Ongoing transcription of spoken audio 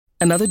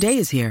Another day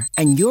is here,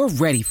 and you're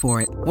ready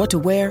for it. What to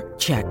wear?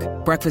 Check.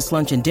 Breakfast,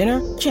 lunch, and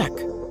dinner? Check.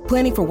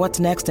 Planning for what's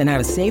next and how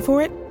to save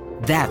for it?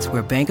 That's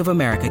where Bank of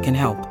America can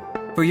help.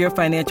 For your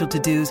financial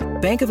to-dos,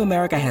 Bank of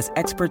America has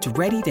experts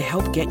ready to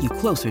help get you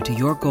closer to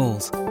your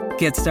goals.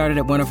 Get started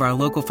at one of our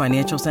local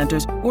financial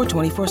centers or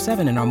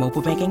 24/7 in our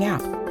mobile banking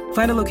app.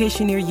 Find a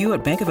location near you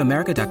at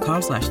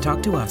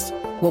bankofamerica.com/talktous.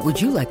 What would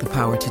you like the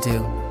power to do?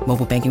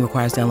 Mobile banking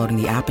requires downloading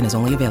the app and is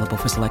only available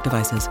for select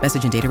devices.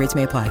 Message and data rates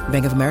may apply.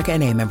 Bank of America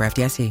N.A., member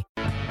FDIC.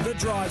 The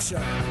Drive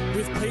Show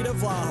with Peter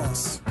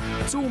Vlahos.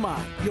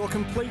 Toolmart, your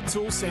complete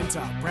tool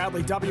centre.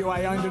 Proudly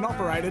WA owned and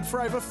operated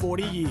for over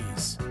 40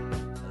 years.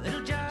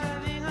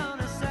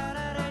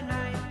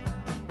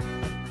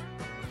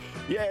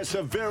 Yes,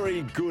 a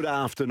very good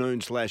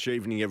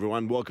afternoon/evening,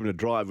 everyone. Welcome to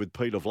Drive with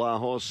Peter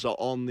Vlahos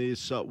on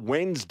this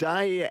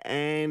Wednesday,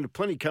 and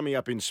plenty coming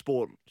up in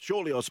sport.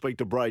 Shortly, I'll speak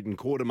to Braden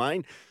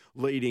Quartermain,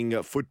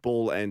 leading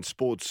football and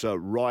sports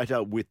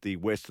writer with the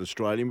West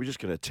Australian. We're just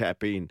going to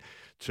tap in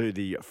to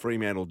the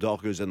Fremantle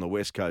Dockers and the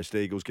West Coast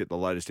Eagles, get the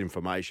latest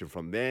information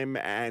from them,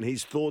 and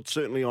his thoughts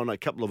certainly on a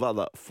couple of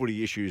other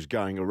footy issues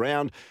going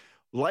around.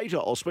 Later,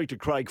 I'll speak to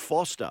Craig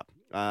Foster,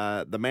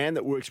 the man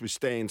that works with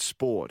Stan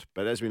Sport.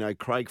 But as we know,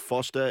 Craig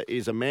Foster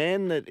is a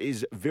man that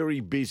is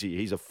very busy.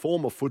 He's a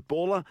former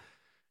footballer.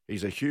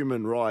 He's a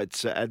human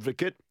rights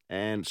advocate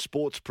and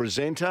sports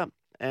presenter.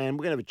 And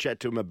we're going to have a chat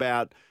to him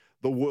about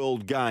the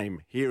World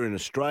Game here in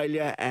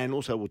Australia. And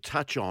also we'll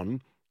touch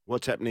on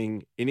what's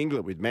happening in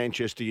England with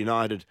Manchester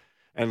United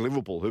and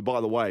Liverpool, who, by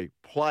the way,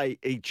 play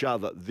each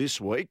other this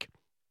week.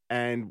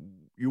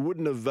 And you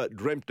wouldn't have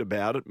dreamt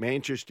about it.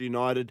 Manchester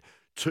United,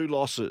 2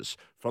 losses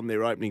from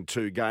their opening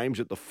 2 games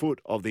at the foot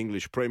of the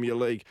English Premier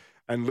League,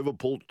 and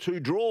Liverpool 2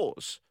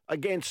 draws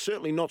against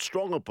certainly not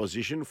strong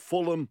opposition,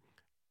 Fulham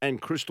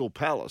and Crystal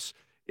Palace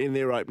in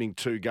their opening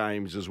 2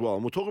 games as well.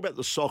 And we'll talk about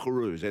the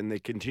Socceroos and their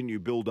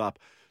continued build-up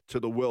to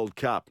the World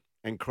Cup,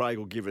 and Craig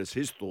will give us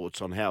his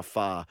thoughts on how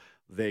far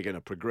they're going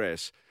to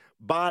progress.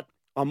 But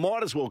I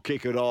might as well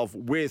kick it off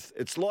with,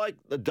 it's like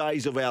the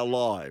days of our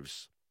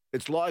lives.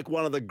 It's like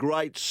one of the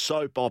great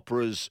soap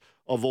operas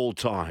of all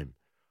time.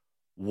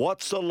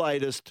 What's the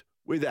latest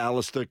with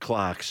Alistair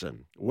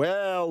Clarkson?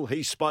 Well,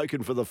 he's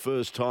spoken for the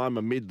first time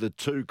amid the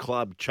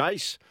 2-club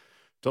chase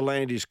to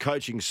land his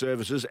coaching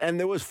services, and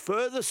there was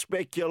further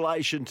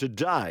speculation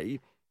today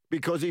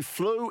because he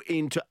flew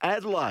into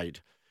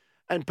Adelaide.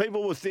 And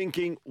people were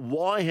thinking,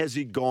 why has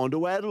he gone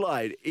to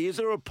Adelaide? Is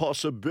there a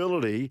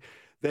possibility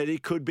that he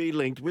could be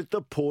linked with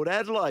the Port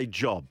Adelaide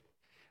job?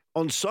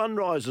 On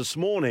Sunrise this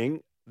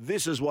morning,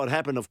 this is what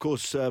happened. Of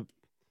course,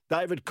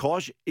 David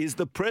Koch is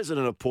the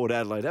president of Port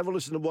Adelaide. Have a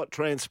listen to what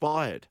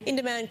transpired.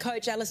 In-demand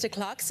coach Alistair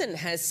Clarkson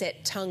has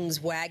set tongues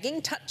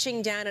wagging,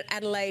 touching down at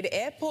Adelaide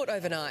Airport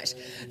overnight.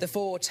 The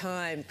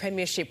 4-time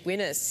premiership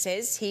winner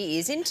says he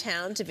is in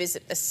town to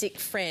visit a sick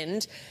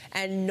friend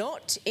and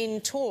not in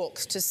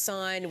talks to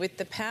sign with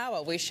the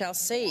Power. We shall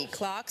see.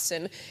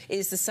 Clarkson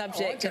is the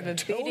subject of a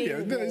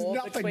bidding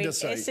war between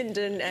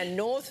Essendon and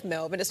North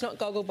Melbourne. It's not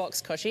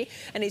Gogglebox, Kochie,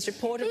 and he's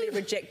reportedly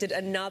rejected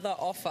another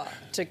offer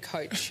to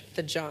coach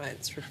the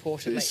Giants. Reportedly.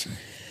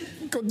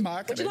 Good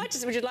marketing.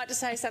 Would you like to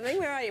say something?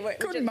 Where are you?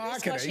 Good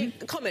marketing.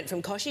 Comment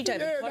from Kochie,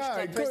 David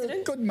Koch,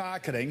 President. Good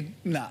marketing.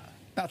 No,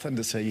 nothing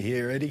to see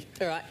here, Eddie.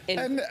 All right.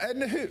 And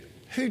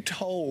who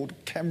told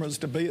cameras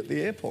to be at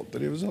the airport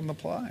that he was on the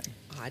plane?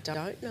 I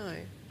don't know.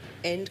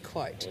 End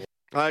quote.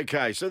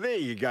 Okay, so there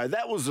you go.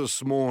 That was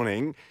this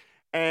morning,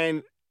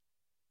 and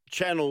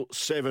Channel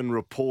 7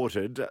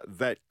 reported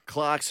that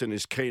Clarkson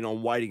is keen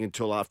on waiting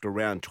until after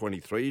round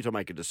 23 to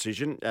make a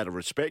decision out of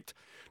respect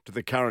to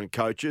the current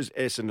coaches,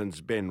 Essendon's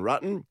Ben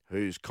Rutten,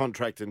 who's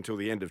contracted until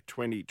the end of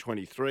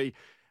 2023,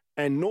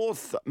 and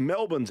North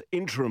Melbourne's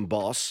interim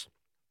boss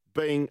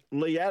being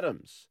Lee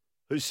Adams,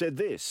 who said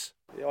this.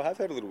 Yeah, I have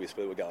heard a little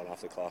whisper we're going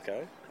after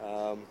Clarko.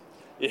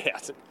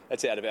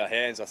 That's out of our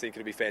hands. I think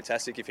it'd be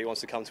fantastic if he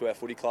wants to come to our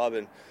footy club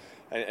and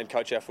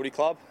coach our footy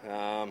club.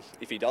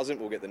 If he doesn't,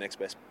 we'll get the next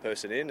best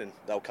person in and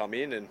they'll come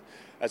in. And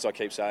as I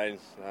keep saying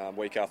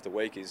week after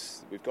week,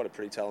 we've got a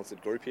pretty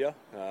talented group here.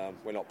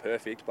 We're not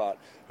perfect, but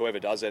whoever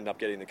does end up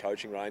getting the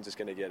coaching reins is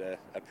going to get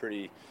a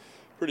pretty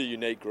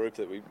unique group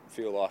that we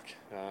feel like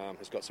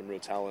has got some real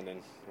talent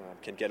and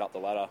can get up the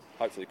ladder,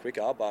 hopefully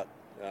quicker. But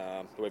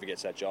whoever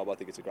gets that job, I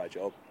think it's a great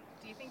job.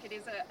 Do you think it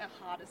is a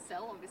harder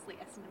sell? Obviously,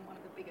 Essendon, one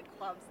of the bigger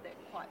clubs, they're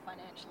quite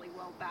financially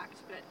well backed,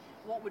 but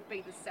what would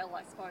be the sell,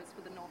 I suppose,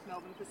 for the North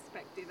Melbourne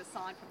perspective,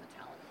 aside from the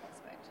talent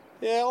prospect?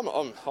 Yeah,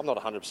 I'm not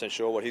 100%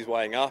 sure what he's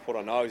weighing up. What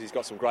I know is he's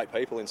got some great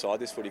people inside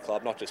this footy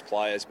club, not just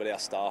players, but our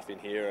staff in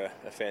here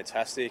are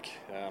fantastic.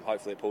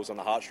 Hopefully it pulls on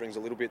the heartstrings a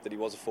little bit that he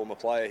was a former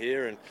player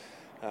here and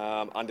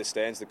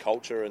understands the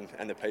culture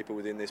and the people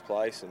within this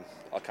place. And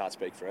I can't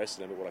speak for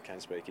Essendon, but what I can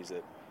speak is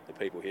that the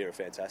people here are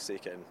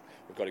fantastic and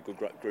we've got a good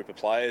group of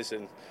players.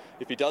 And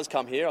if he does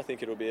come here, I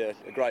think it'll be a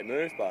great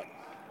move, but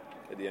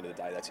at the end of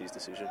the day, that's his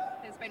decision.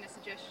 There's been a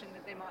suggestion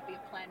that there might be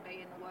a plan B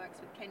in the works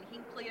with Ken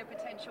Hinkley, a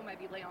potential,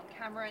 maybe Leon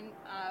Cameron.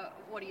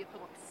 What are your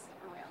thoughts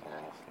around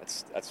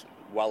that? That's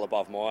well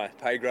above my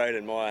pay grade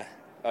and my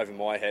over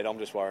my head. I'm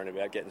just worrying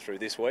about getting through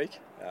this week,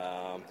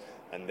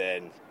 and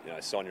then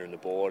Sonia and the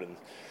board and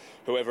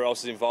whoever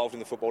else is involved in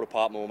the football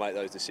department will make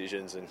those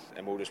decisions,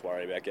 and we'll just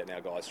worry about getting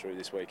our guys through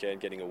this weekend,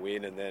 getting a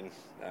win, and then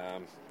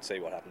see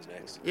what happens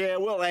next. Yeah,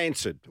 well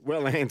answered.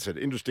 Well answered.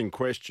 Interesting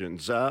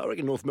questions. I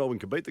reckon North Melbourne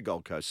could beat the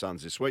Gold Coast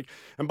Suns this week.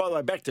 And by the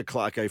way, back to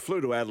Clark. He flew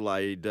to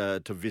Adelaide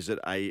to visit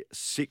a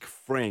sick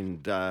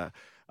friend,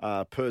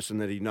 person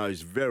that he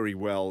knows very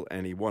well,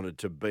 and he wanted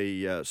to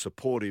be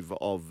supportive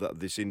of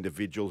this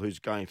individual who's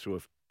going through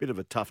a bit of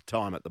a tough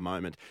time at the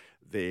moment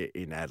there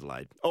in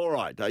Adelaide. All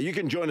right, you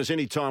can join us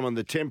anytime on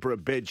the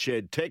Temperate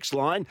Bedshed text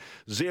line,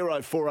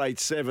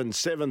 0487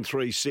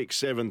 736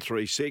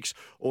 736,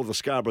 or the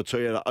Scarborough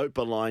Toyota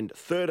Open line,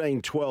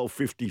 13 12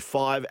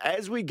 55.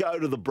 As we go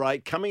to the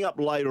break, coming up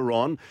later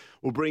on,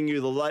 we'll bring you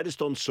the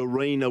latest on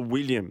Serena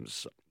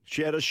Williams.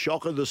 She had a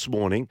shocker this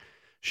morning.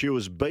 She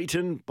was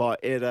beaten by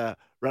Eda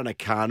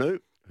Raducanu,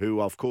 who,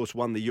 of course,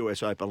 won the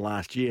US Open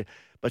last year,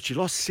 but she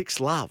lost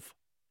 6-love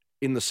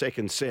in the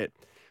second set.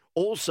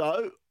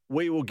 Also,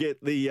 we will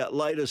get the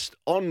latest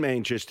on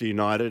Manchester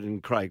United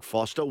and Craig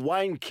Foster.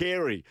 Wayne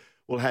Carey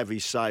will have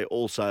his say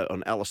also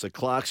on Alistair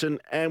Clarkson.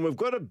 And we've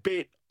got a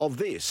bit of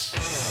this.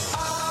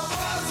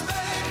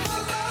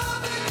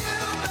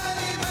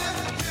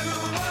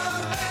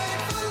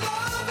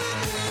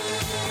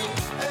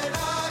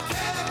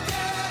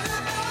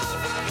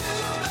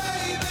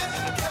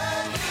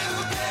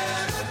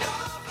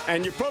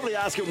 And you're probably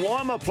asking,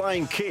 why am I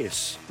playing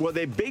Kiss? Well,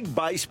 their big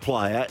bass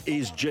player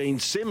is Gene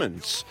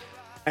Simmons.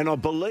 And I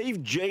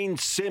believe Gene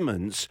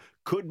Simmons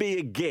could be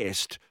a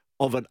guest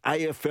of an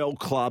AFL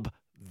club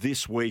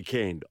this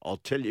weekend. I'll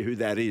tell you who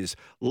that is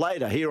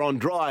later here on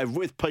Drive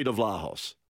with Peter Vlahos.